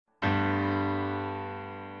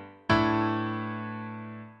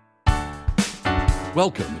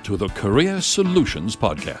Welcome to the Career Solutions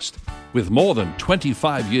Podcast. With more than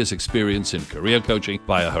 25 years' experience in career coaching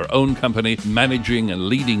via her own company, managing and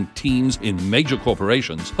leading teams in major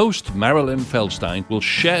corporations, host Marilyn Feldstein will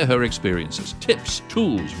share her experiences, tips,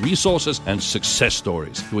 tools, resources, and success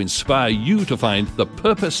stories to inspire you to find the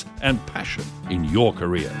purpose and passion in your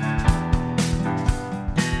career.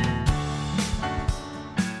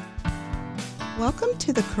 Welcome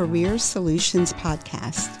to the Career Solutions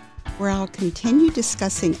Podcast, where I'll continue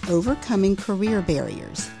discussing overcoming career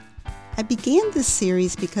barriers. I began this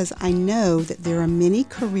series because I know that there are many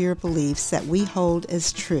career beliefs that we hold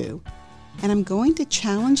as true, and I'm going to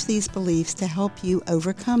challenge these beliefs to help you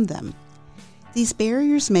overcome them. These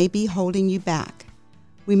barriers may be holding you back.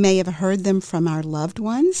 We may have heard them from our loved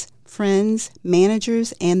ones, friends,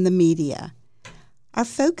 managers, and the media. Our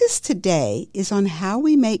focus today is on how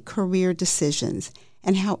we make career decisions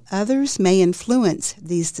and how others may influence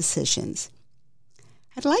these decisions.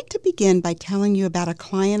 I'd like to begin by telling you about a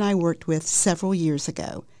client I worked with several years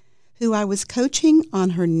ago, who I was coaching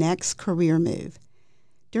on her next career move.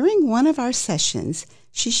 During one of our sessions,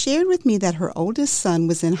 she shared with me that her oldest son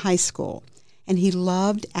was in high school, and he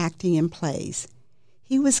loved acting in plays.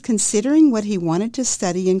 He was considering what he wanted to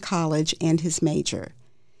study in college and his major.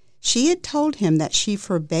 She had told him that she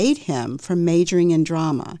forbade him from majoring in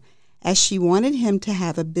drama, as she wanted him to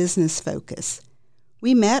have a business focus.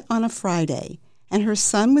 We met on a Friday, and her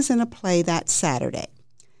son was in a play that Saturday.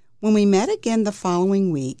 When we met again the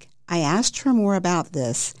following week, I asked her more about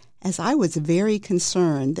this, as I was very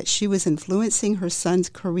concerned that she was influencing her son's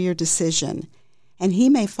career decision, and he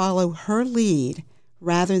may follow her lead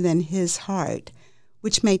rather than his heart,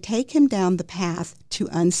 which may take him down the path to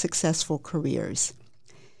unsuccessful careers.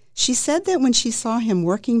 She said that when she saw him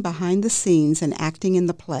working behind the scenes and acting in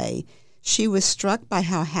the play, she was struck by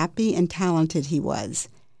how happy and talented he was.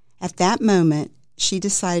 At that moment, she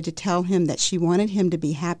decided to tell him that she wanted him to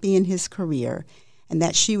be happy in his career and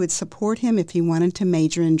that she would support him if he wanted to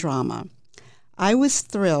major in drama. I was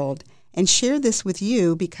thrilled and share this with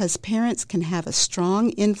you because parents can have a strong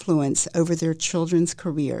influence over their children's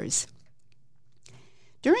careers.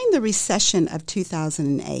 During the recession of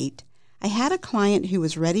 2008, I had a client who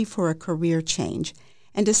was ready for a career change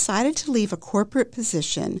and decided to leave a corporate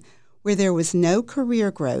position where there was no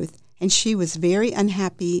career growth, and she was very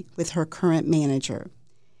unhappy with her current manager.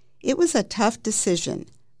 It was a tough decision,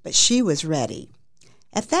 but she was ready.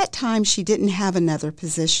 At that time, she didn't have another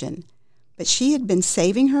position, but she had been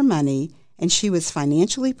saving her money, and she was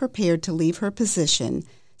financially prepared to leave her position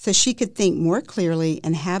so she could think more clearly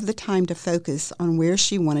and have the time to focus on where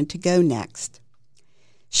she wanted to go next.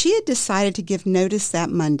 She had decided to give notice that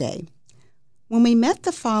Monday. When we met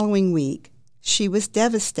the following week, she was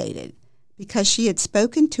devastated because she had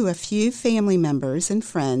spoken to a few family members and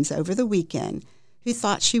friends over the weekend who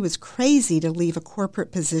thought she was crazy to leave a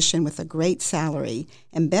corporate position with a great salary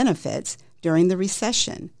and benefits during the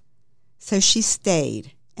recession. So she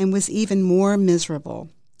stayed and was even more miserable.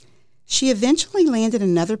 She eventually landed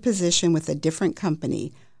another position with a different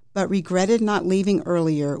company, but regretted not leaving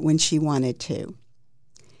earlier when she wanted to.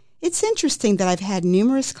 It's interesting that I've had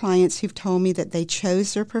numerous clients who've told me that they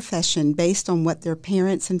chose their profession based on what their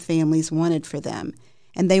parents and families wanted for them,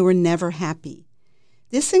 and they were never happy.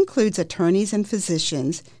 This includes attorneys and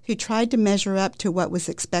physicians who tried to measure up to what was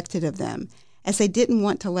expected of them, as they didn't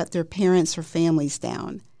want to let their parents or families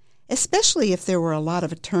down, especially if there were a lot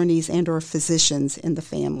of attorneys and or physicians in the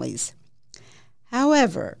families.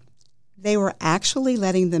 However, they were actually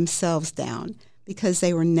letting themselves down, because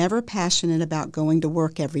they were never passionate about going to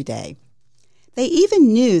work every day. They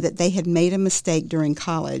even knew that they had made a mistake during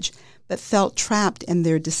college, but felt trapped in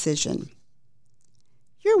their decision.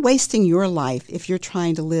 You're wasting your life if you're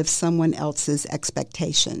trying to live someone else's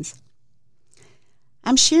expectations.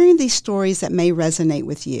 I'm sharing these stories that may resonate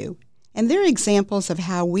with you, and they're examples of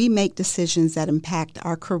how we make decisions that impact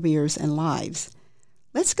our careers and lives.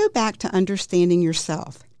 Let's go back to understanding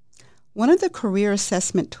yourself. One of the career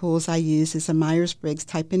assessment tools I use is a Myers-Briggs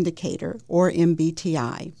Type Indicator, or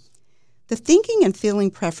MBTI. The thinking and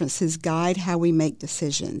feeling preferences guide how we make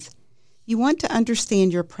decisions. You want to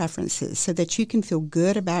understand your preferences so that you can feel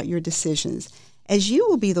good about your decisions, as you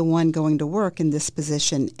will be the one going to work in this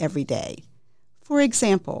position every day. For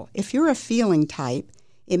example, if you're a feeling type,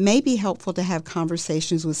 it may be helpful to have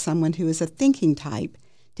conversations with someone who is a thinking type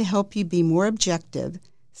to help you be more objective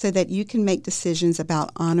so that you can make decisions about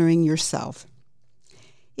honoring yourself.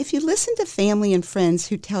 If you listen to family and friends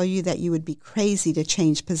who tell you that you would be crazy to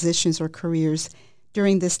change positions or careers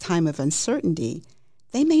during this time of uncertainty,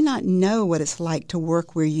 they may not know what it's like to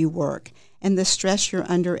work where you work and the stress you're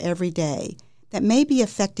under every day that may be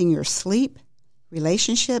affecting your sleep,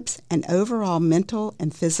 relationships, and overall mental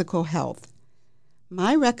and physical health.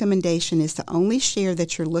 My recommendation is to only share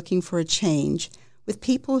that you're looking for a change with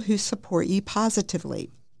people who support you positively.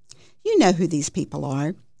 You know who these people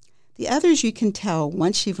are. The others you can tell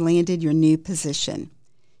once you've landed your new position.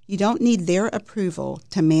 You don't need their approval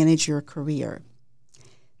to manage your career.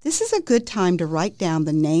 This is a good time to write down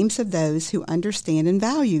the names of those who understand and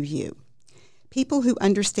value you. People who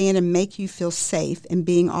understand and make you feel safe in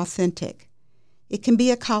being authentic. It can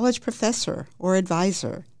be a college professor or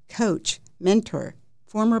advisor, coach, mentor,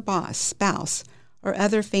 former boss, spouse, or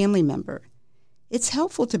other family member. It's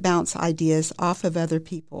helpful to bounce ideas off of other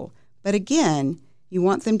people, but again, you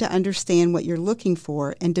want them to understand what you're looking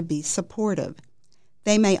for and to be supportive.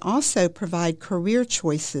 They may also provide career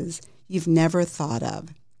choices you've never thought of.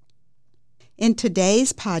 In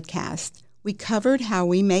today's podcast, we covered how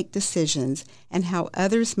we make decisions and how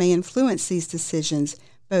others may influence these decisions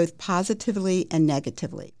both positively and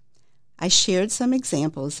negatively. I shared some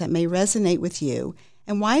examples that may resonate with you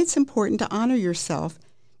and why it's important to honor yourself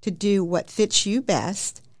to do what fits you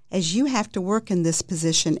best as you have to work in this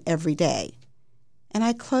position every day. And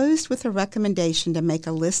I closed with a recommendation to make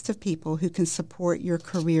a list of people who can support your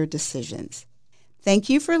career decisions. Thank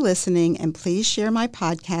you for listening, and please share my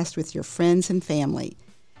podcast with your friends and family.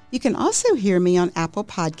 You can also hear me on Apple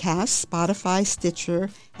Podcasts, Spotify, Stitcher,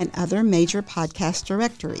 and other major podcast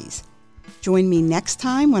directories. Join me next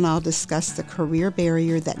time when I'll discuss the career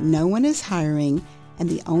barrier that no one is hiring and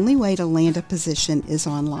the only way to land a position is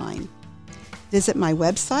online. Visit my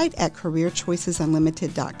website at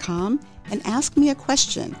careerchoicesunlimited.com and ask me a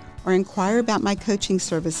question or inquire about my coaching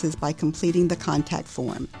services by completing the contact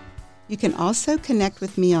form. You can also connect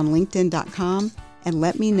with me on LinkedIn.com and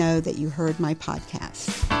let me know that you heard my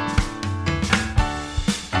podcast.